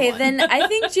 Ooh. Okay, then I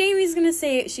think Jamie's gonna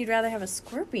say she'd rather have a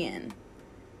scorpion.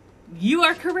 You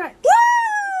are correct.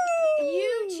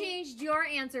 You changed your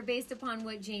answer based upon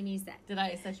what Jamie said. Did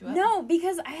I set you up? No,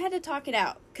 because I had to talk it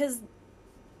out. Because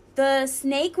the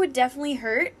snake would definitely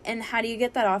hurt, and how do you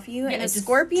get that off you? Yeah, And it a just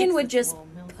scorpion sticks would its just little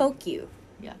milk. poke you.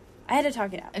 Yeah. I had to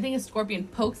talk it out. I think a scorpion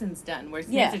pokes and's done, where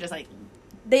snakes Yeah. are just like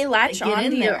They latch get onto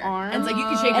in your there. arm. And it's like you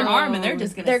can shake your arm and they're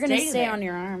just gonna They're gonna stay stay there. on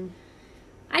your arm.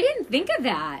 I didn't think of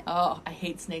that. Oh, I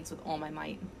hate snakes with all my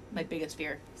might. My biggest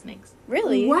fear, snakes.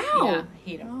 Really? Wow. Yeah, I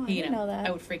hate them. Oh, I hate didn't them. know that.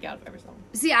 I would freak out if I ever saw them.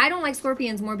 See, I don't like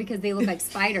scorpions more because they look like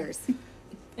spiders.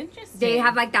 Interesting. They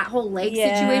have like that whole leg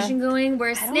Yeah. situation going.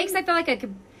 Whereas I snakes, don't- I feel like I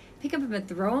could pick up and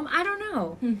throw them. I don't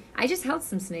know. I just held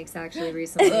some snakes actually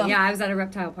recently. Ugh. Yeah, I was at a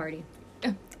reptile party.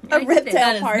 A I did reptile this.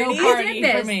 That is party? no I party did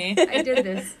this. for me. I did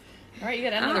this. All right, you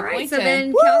got another All right, point. so to-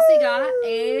 then Kelsey got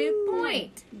a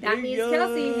point. That means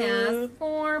Kelsey has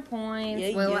 4 points.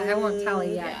 Yeah, Well, I won't tell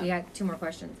you yet. yeah. We got 2 more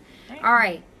questions. Right. All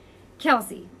right.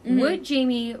 Kelsey, would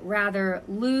Jamie rather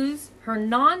lose her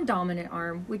non-dominant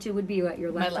arm, which it would be what,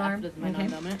 your my left left arm, is my okay,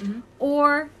 non-dominant. Mhm.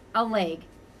 or a leg?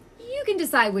 You can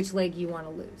decide which leg you want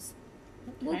to lose.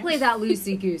 We'll Okay. play that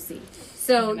loosey-goosey.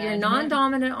 So your Imagine it.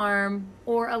 non-dominant arm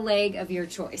or a leg of your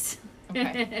choice.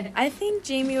 Okay. I think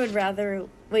Jamie would rather.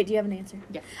 Wait, do you have an answer?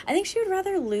 Yeah. I think she would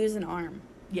rather lose an arm.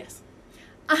 Yes.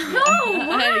 Oh,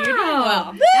 wow. You're doing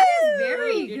well. That is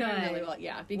very You're good. doing really well.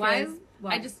 Yeah, Why? because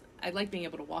Why? I like being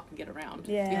able to walk and get around.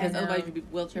 Yeah. Because I know. otherwise you'd be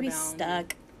wheelchair Be bound.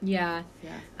 stuck. Yeah.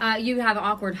 Yeah. You have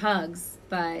awkward hugs,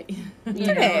 but you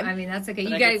know, Okay. I mean that's okay. But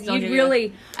You I could guys, still you'd give you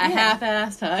really, A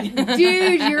half-assed hug.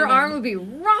 dude, your arm would be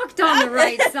rocked on the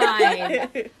right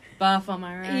side. Buff on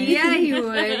my right. Yeah, you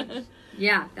would.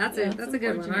 Yeah, that's Yeah, that's a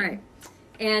good one. All unfortunate. right.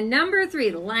 And number 3,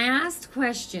 the last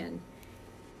question.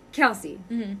 Kelsey,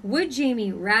 would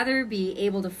Jamie rather be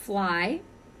able to fly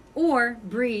or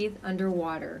breathe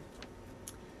underwater?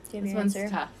 Give me This your one's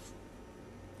answer. tough.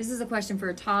 This is a question for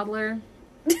a toddler,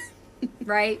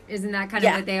 right? Isn't that kind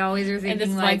Yeah. of what they always are And thinking? this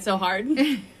is why Like, it's so hard.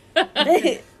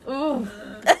 Ooh,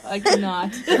 I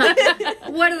cannot.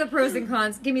 what are the pros and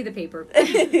cons? Give me the paper.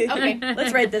 Okay.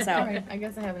 Let's write this out. All right, I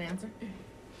guess I have an answer.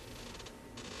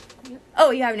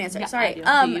 Oh, you have an answer. Yeah, Sorry.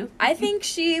 I do. Do you? I think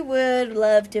she would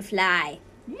love to fly.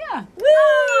 Yeah.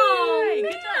 Oh,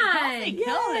 Good job, Kelsey. man.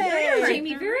 Killed it. Yay. Very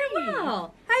Jamie, very great.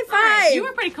 well. High five. You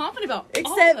were pretty confident about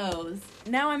Except- all those.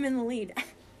 Now I'm in the lead.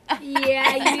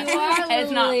 Yeah, you are.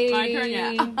 It's not my turn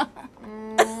yet.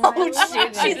 Oh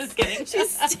shit! I'm just kidding.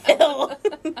 She's still.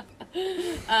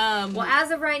 Well,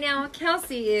 as of right now,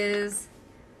 Kelsey is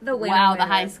the winner. wow, the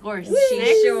high score is She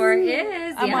 6. sure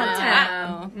is. I'm on yeah.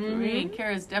 Wow. Mhm. Great.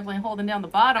 Kara's definitely holding down the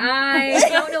bottom. I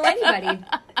don't know anybody.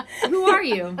 Who are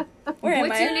you? Where am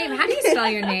What's I? your name? How do you spell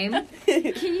your name?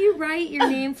 Can you write your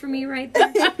name for me right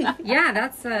there? Yeah,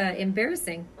 that's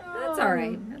embarrassing. That's all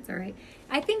right. That's all right.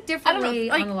 I think differently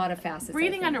like, on a lot of facets. I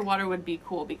Breathing think. underwater would be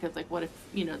cool because, like, what if,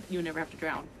 you would never have to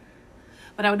drown?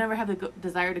 But I would never have the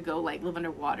desire to go, like, live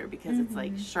underwater because it's,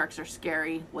 like, sharks are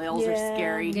scary, whales are Yeah.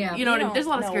 scary. Yeah. You know what I mean? There's a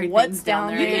lot of know scary what's things down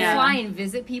down there. You can Yeah. fly and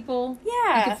visit people. You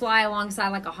Yeah. could fly alongside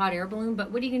like a hot air balloon,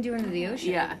 but what are you gonna do under the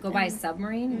ocean? Yeah. Go by a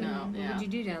submarine? No, What yeah. would you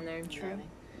do down there? True.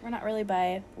 We're not really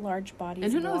by large bodies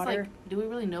And who of knows, water. like, do we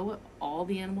really know what all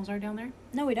the animals are down there?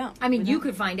 No, we don't. I mean, We you don't.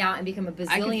 could find out and become a could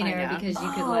find bazillionaire out. because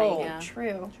you could Oh, like. yeah.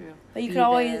 true. True. But you Be could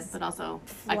always the- But also,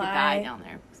 I could Fly. die down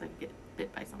there because I could get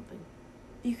bit by something.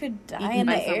 you could die Eaten in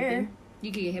by the air. something.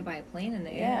 You could get hit by a plane in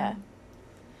the Yeah. air.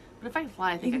 But if I could fly,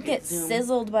 I You think I could could get zoom.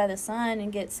 sizzled by the sun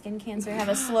and get skin cancer, have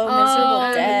a slow, Oh,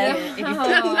 miserable death.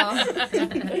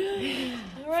 no.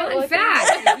 Alright, Fun well,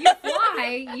 fact: if you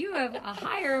fly, you have a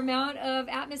higher amount of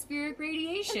atmospheric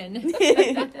radiation.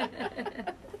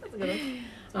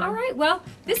 All right. Well,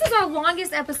 this is our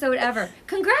longest episode ever.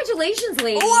 Congratulations,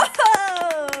 ladies.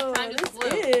 Whoa! Time just this flew.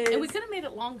 is- And we could have made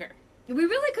it longer. We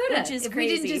really could have Which is if we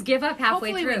didn't crazy. just give up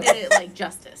halfway Hopefully through. we did it like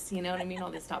justice. You know what I mean? All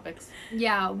these topics.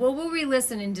 Yeah. Well, we'll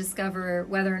re-listen and discover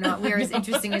whether or not we're as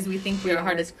interesting as we think we We're are. our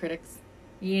hardest critics.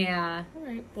 Yeah. All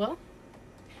right. Well,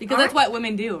 because All that's what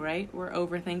women do, right? We're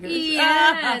overthinkers.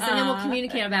 Yes, and then we'll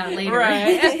communicate about it later.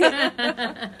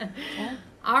 Right.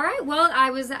 All right. Well, I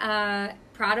was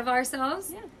proud of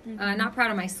ourselves. Yeah. Not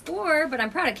proud of my score, but I'm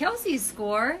proud of Kelsey's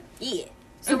score. Yeah.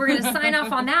 So we're going to sign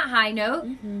off on that high note.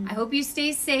 I hope you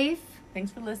stay safe. Thanks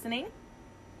for listening.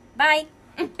 Bye.